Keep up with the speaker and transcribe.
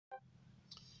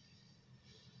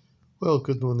Well,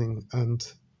 good morning and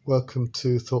welcome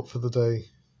to Thought for the Day.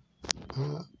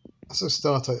 Uh, as I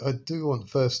start, I do want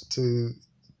first to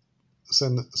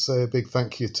say a big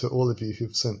thank you to all of you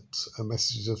who've sent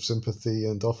messages of sympathy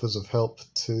and offers of help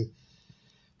to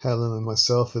Helen and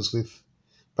myself as we've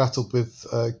battled with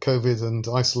COVID and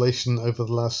isolation over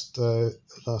the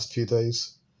last few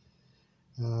days.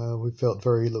 We felt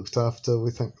very looked after.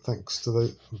 Thanks to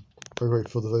very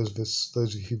grateful to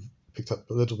those of you who picked up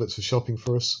a little bits of shopping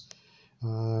for us.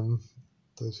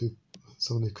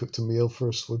 Someone who cooked a meal for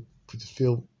us, we just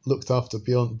feel looked after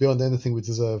beyond anything we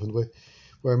deserve, and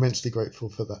we're immensely grateful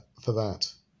for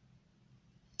that.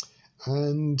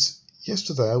 And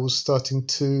yesterday I was starting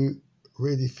to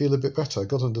really feel a bit better. I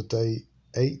got on to day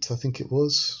 8, I think it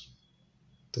was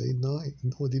day 9,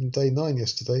 or even day 9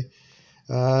 yesterday.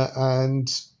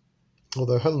 And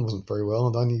although Helen wasn't very well,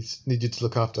 and I needed to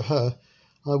look after her,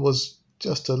 I was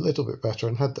just a little bit better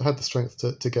and had the strength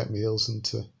to get meals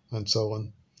and so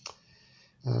on.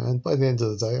 And by the end of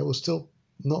the day, I was still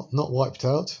not wiped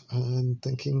out, and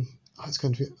thinking, it's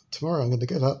going to be tomorrow. I'm going to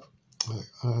get up,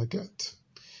 get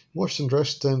washed and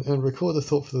dressed, and record a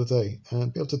thought for the day,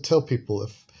 and be able to tell people,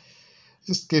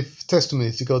 just give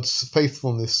testimony to God's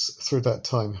faithfulness through that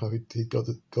time, how he got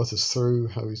us through,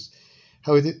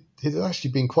 how it had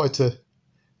actually been quite a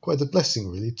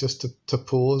blessing, really, just to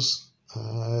pause,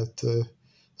 to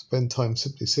spend time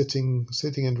simply sitting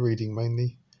and reading,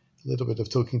 mainly a little bit of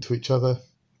talking to each other.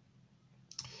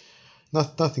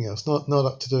 Nothing else, not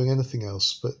up to doing anything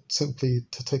else, but simply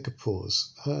to take a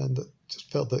pause, and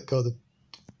just felt that God had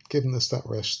given us that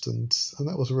rest, and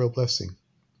that was a real blessing.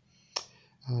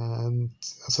 And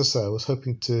as I say, I was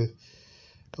hoping to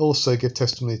also give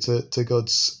testimony to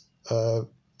God's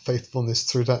faithfulness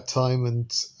through that time, and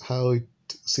how He'd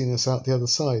seen us out the other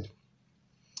side.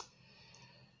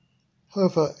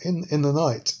 However, in the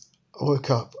night, I woke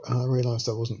up and I realised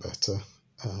I wasn't better.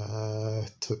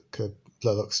 Took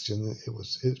blood oxygen.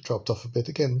 It dropped off a bit.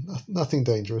 Again, nothing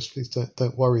dangerous. Please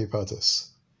don't worry about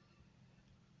us.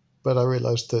 But I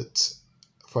realised that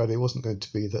Friday wasn't going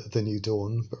to be the new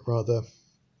dawn, but rather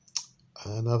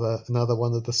another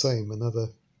one of the same. Another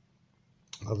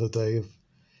day of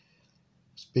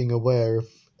being aware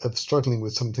of struggling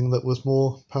with something that was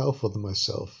more powerful than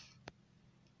myself.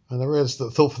 And I realised that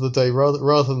the thought for the day,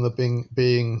 rather than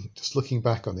being just looking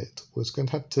back on it, was going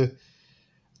to have to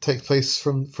take place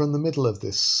from the middle of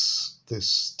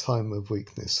this time of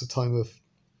weakness, a time of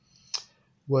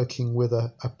working with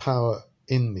a power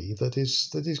in me that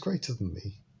is greater than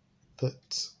me,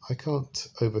 that I can't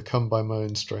overcome by my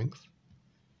own strength.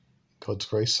 God's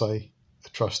grace, I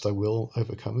trust I will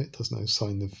overcome it. There's no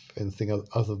sign of anything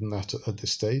other than that at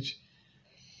this stage.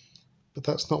 But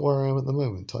that's not where I am at the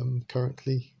moment. I'm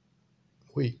currently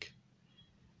weak,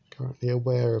 currently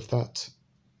aware of that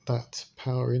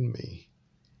power in me.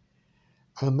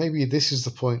 And maybe this is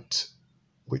the point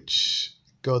which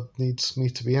God needs me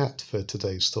to be at for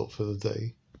today's thought for the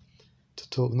day, to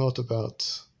talk not about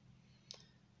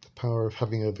the power of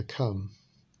having overcome,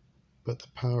 but the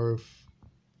power of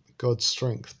God's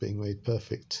strength being made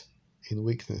perfect in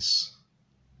weakness.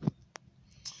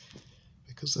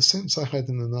 Because the sense I had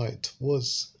in the night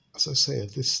was, as I say,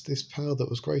 of this power that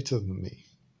was greater than me.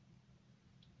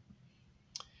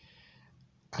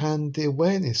 And the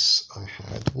awareness I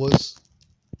had was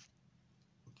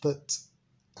that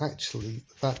actually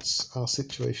that's our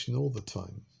situation all the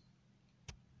time.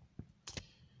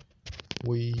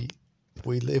 We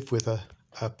live with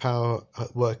a power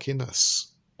at work in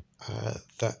us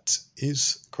that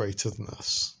is greater than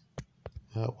us.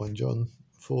 1 John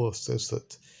 4 says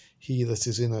that he that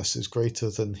is in us is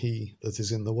greater than he that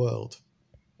is in the world.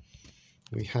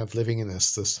 We have living in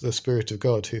us the Spirit of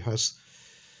God, who has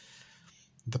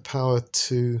the power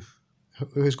who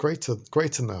is greater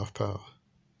than our power.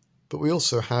 But we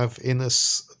also have in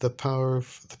us the power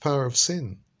of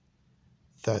sin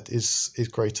that is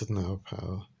greater than our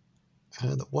power.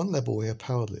 And at one level we are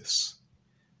powerless.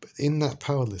 But in that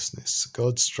powerlessness,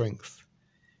 God's strength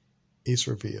is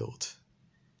revealed.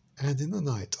 And in the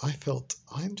night, I felt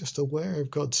I'm just aware of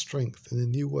God's strength in a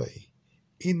new way,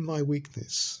 in my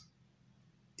weakness,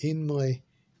 in my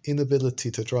inability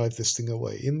to drive this thing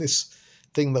away, in this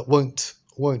thing that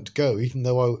won't go, even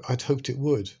though I'd hoped it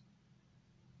would.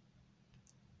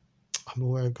 I'm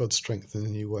aware of God's strength in a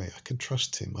new way. I can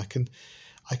trust Him. I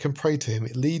can pray to Him.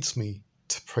 It leads me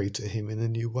to pray to Him in a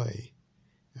new way,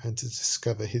 and to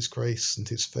discover His grace and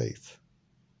His faith,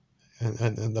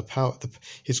 and the power.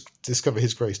 Discover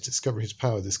His grace, discover His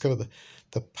power, discover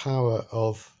the power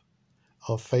of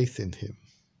faith in Him,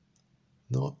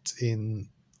 not in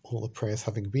all the prayers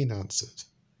having been answered,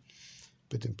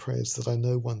 but in prayers that I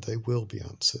know one day will be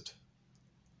answered.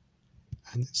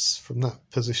 And it's from that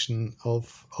position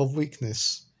of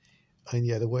weakness and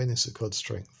yet awareness of God's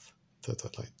strength that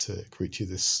I'd like to greet you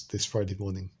this Friday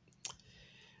morning.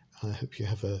 I hope you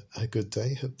have a good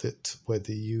day. Hope that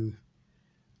whether you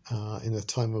are in a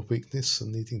time of weakness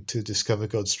and needing to discover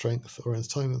God's strength, or in a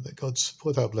time that God's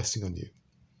poured out blessing on you,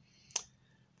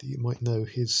 that you might know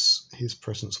His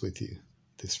presence with you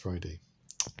this Friday.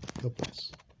 God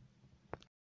bless.